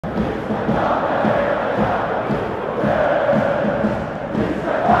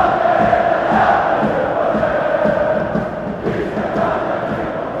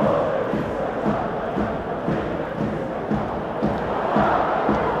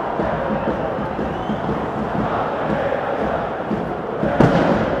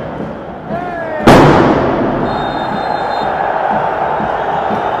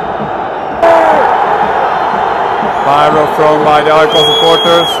thrown by the AIK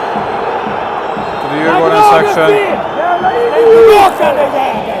supporters to the Djurgården section.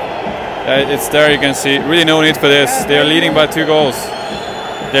 It's there, you can see. Really no need for this. They are leading by 2 goals.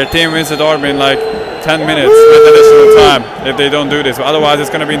 Their team wins the derby in like 10 minutes with additional time if they don't do this. But otherwise,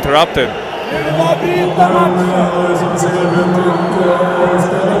 it's going to be interrupted.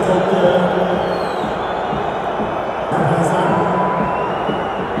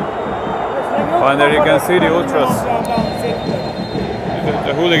 And there you can see the ultras.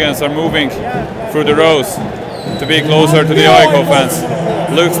 The hooligans are moving through the rows to be closer to the AIK fans.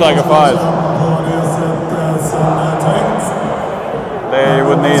 Looks like a fight. They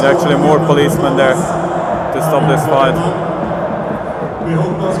would need actually more policemen there to stop this fight.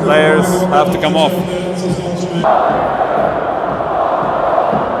 Players have to come off.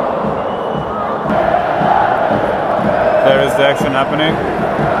 There is the action happening.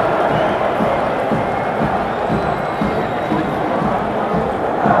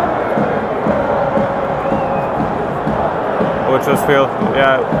 Just feel,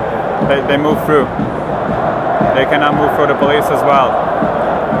 yeah, they move through. They cannot move through the police as well.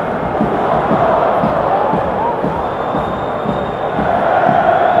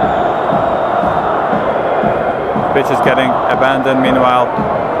 Pitch is getting abandoned meanwhile.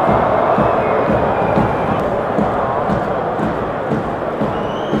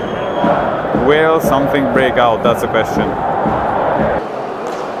 Will something break out? That's the question.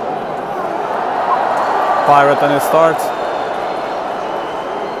 PYRO Tennis starts.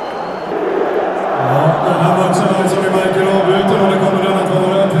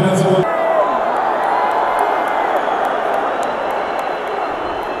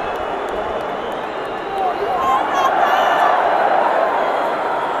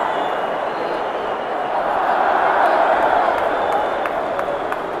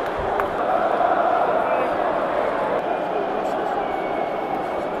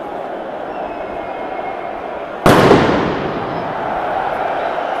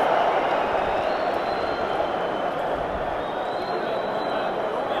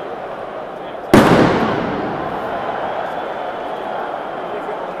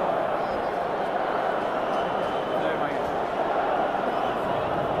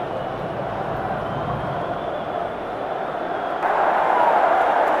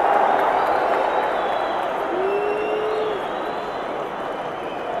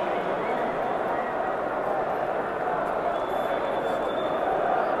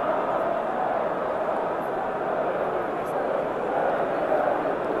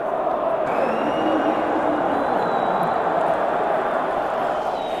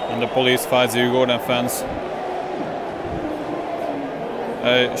 The police fights Djurgården fans.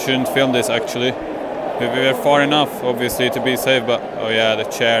 I shouldn't film this actually. We were far enough obviously to be safe, but oh yeah, the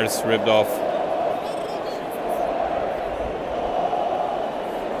chairs ripped off.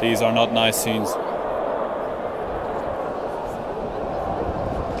 These are not nice scenes.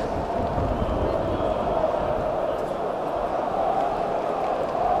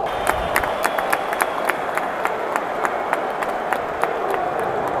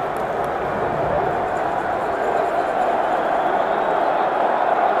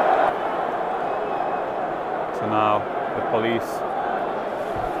 Now the police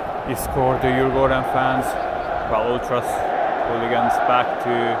escort the Djurgården fans, well, ultras, hooligans, back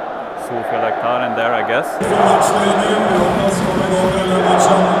to Sofia-läktaren there, I guess.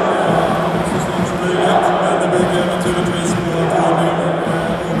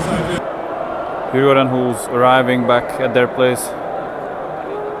 Djurgården who's arriving back at their place.